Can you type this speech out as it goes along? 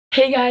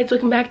Hey guys,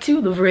 welcome back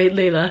to The Great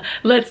Layla.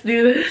 Let's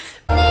do this.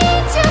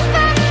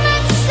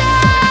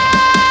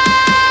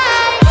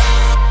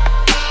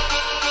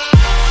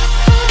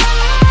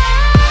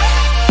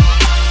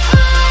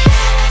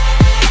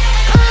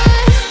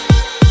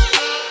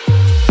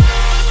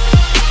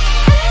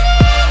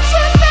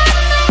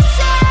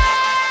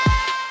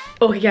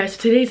 Okay guys,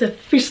 so today's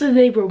officially the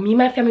day where me and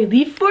my family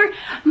leave for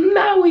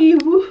Maui,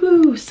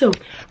 woohoo! So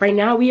right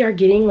now we are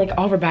getting like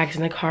all of our bags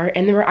in the car,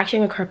 and then we're actually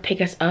having a car pick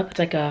us up. It's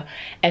like a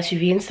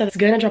SUV and stuff. It's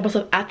gonna drop us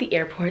off at the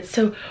airport.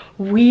 So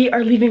we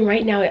are leaving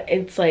right now.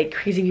 It's like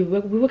crazy. We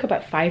woke up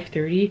at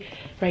 5:30.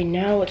 Right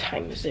now, what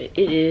time is it?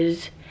 It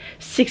is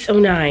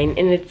 6:09,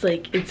 and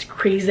it's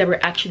crazy that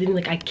we're actually leaving.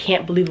 Like, I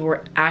can't believe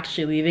we're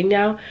actually leaving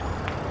now.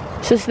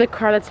 So this is the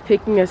car that's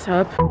picking us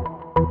up.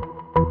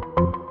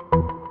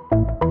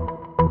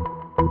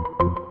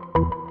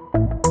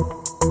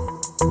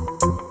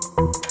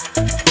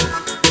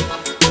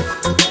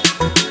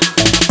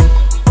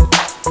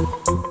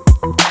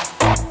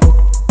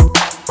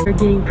 We're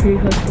getting pretty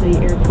close to the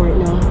airport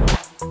now.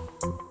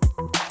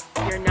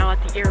 We are now at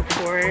the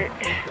airport.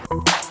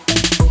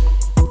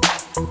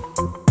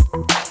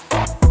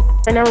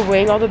 Right now we're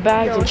weighing all the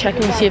bags and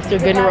checking to see if they're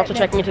good, and we're also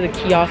checking into the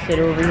kiosk that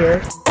are over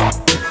here.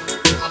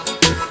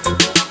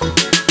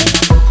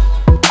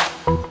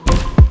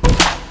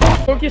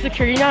 Going through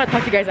security now. I'll talk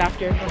to you guys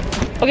after.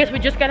 Okay, so we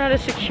just got out of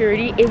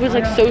security. It was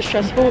like so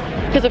stressful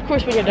because of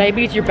course when you have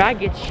diabetes your bag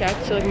gets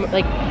checked. So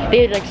like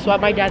they had like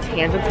swabbed my dad's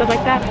hands and stuff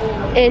like that.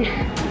 And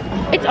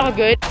it's all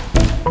good.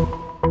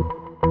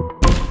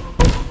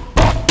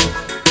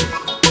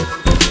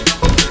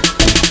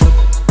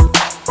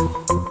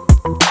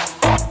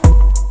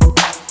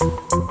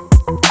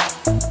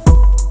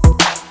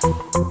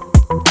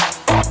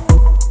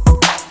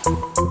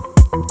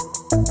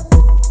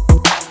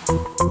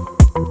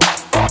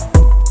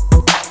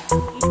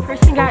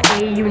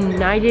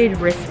 United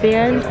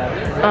wristband,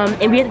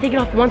 and we have to take it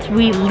off once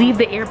we leave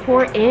the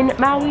airport in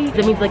Maui.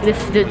 That means like this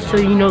is so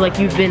you know like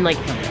you've been like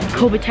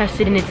COVID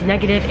tested and it's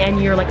negative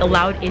and you're like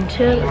allowed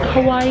into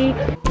Hawaii.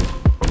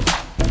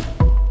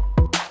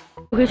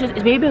 Okay, so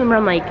it's maybe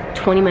around like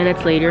 20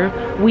 minutes later.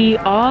 We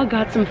all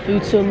got some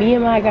food. So me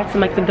and I got some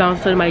like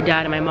McDonald's to my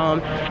dad and my mom.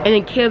 And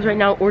then Caleb's right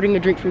now ordering a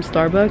drink from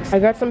Starbucks. I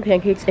got some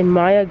pancakes and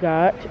Maya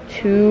got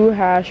 2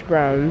 hash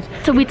browns.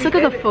 So we took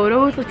like a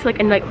photo. It's like,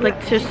 and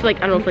like just like,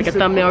 I don't know, if like a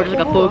thumbnail or just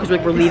like a photo because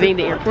like we're leaving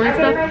the airport and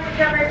stuff.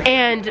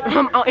 And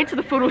I'll enter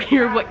the photo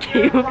here of what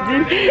Caleb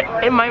did.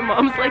 And my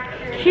mom's like,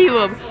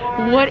 Caleb,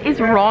 what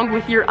is wrong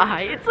with your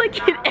eye? It's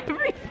like in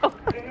every photo.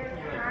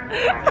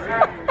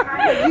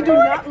 You do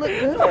not look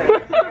good.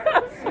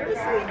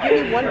 Seriously,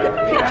 give me one good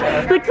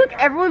picture. Like, look,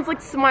 everyone's like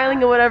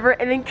smiling or whatever,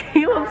 and then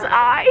Caleb's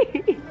eye,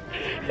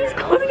 he's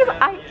closing his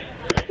eye.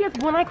 He has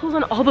one eye closed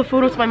on all the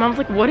photos. My mom's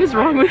like, what is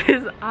wrong with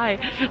his eye?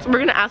 So we're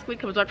gonna ask when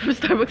he comes back from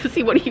Starbucks to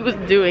see what he was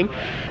doing.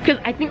 Because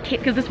I think,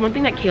 because this one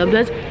thing that Caleb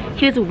does,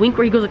 he does a wink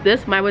where he goes like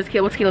this. What's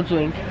Caleb's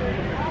doing?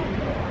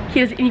 And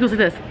he goes like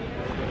this.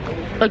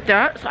 Like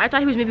that. So I thought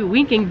he was maybe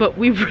winking, but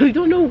we really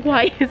don't know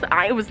why his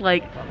eye was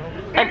like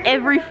on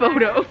every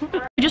photo.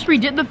 We just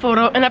redid the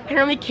photo, and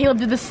apparently Caleb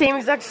did the same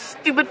exact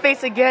stupid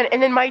face again,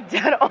 and then my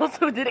dad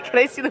also did it. Can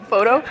I see the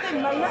photo?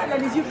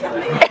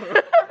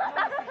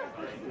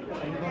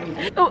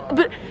 Oh,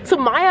 but so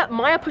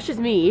Maya pushes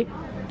me.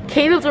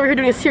 Caleb's over here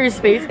doing a serious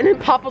face, and then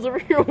Papa's over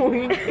here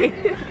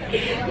winking.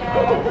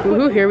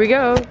 Ooh, here we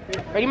go.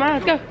 Ready,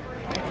 Maya? Let's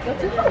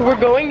go. We're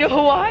going to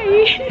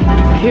Hawaii.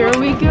 Here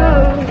we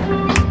go.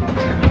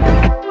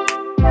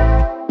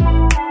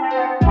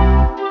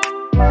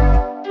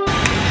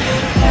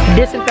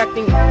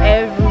 Disinfecting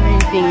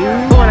everything.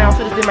 Oh, and I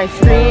also just did my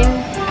screen.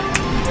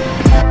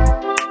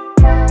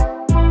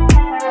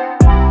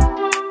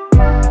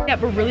 Yeah,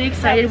 we're really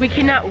excited. We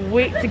cannot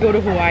wait to go to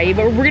Hawaii,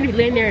 but we're gonna be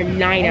landing there in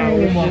 9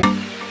 hours.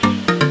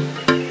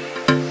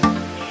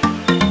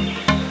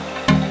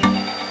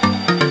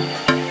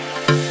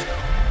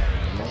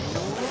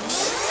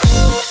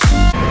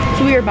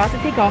 So we are about to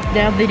take off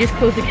now. They just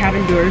closed the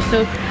cabin doors.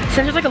 So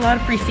since there's like a lot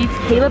of free seats,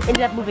 Caleb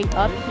ended up moving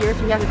up here,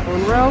 so he has his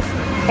own row.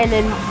 And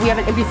then we have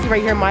an empty seat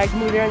right here. Maya can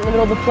move there in the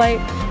middle of the flight,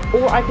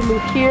 or I can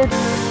move here.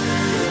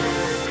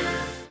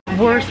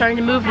 We're starting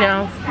to move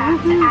now.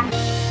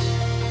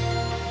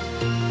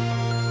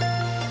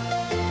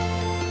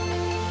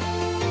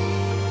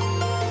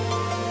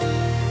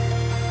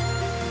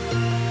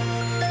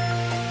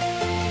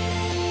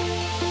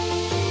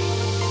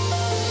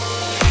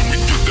 We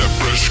get that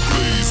fresh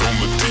glaze on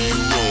the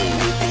D-roll,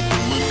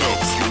 pulling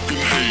up, smoking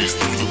haze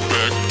through the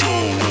back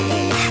door.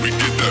 We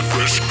get that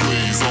fresh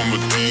glaze on the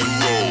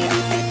D-roll,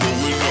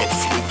 pulling up,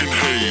 smoking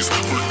haze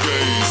for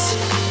days.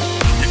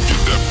 We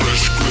get that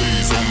fresh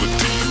glaze on the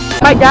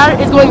D-roll. My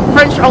dad is going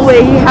French all the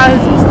way. He has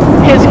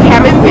his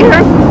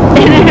camembert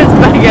and his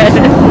baguette.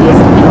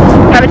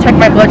 I'm gonna check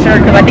my blood sugar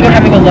because I think I'm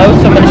having a low,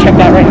 so I'm gonna check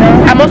that right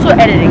now. I'm also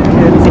editing too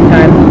at the same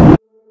time.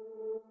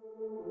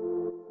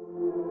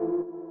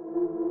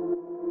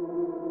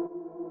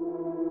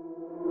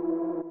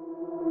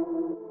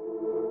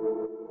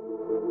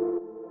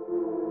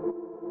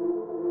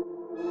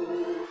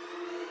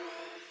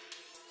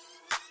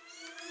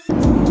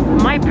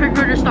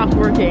 refrigerator stopped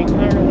working.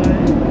 I don't know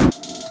why.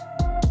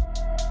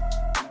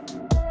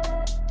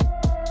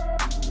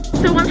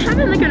 So I'm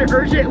having like an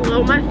urgent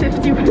low, my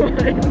 51.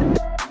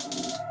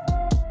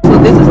 So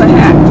this is a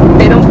hack.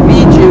 They don't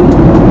feed you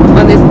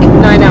on this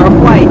 9-hour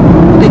flight.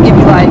 They give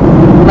you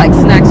like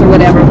snacks or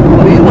whatever.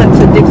 Well, we went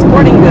to Dick's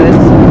Sporting Goods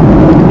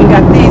and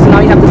got these, and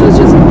all you have to do is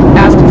just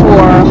ask for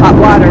hot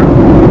water.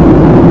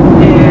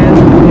 And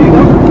there you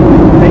go.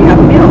 There you have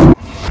a meal.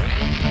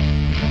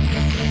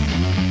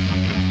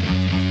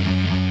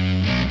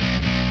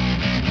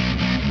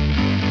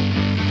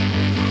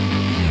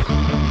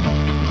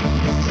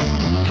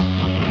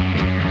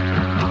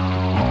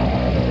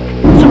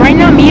 So right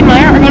now, me and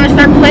Maya are going to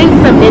start playing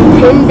some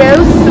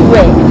Nintendo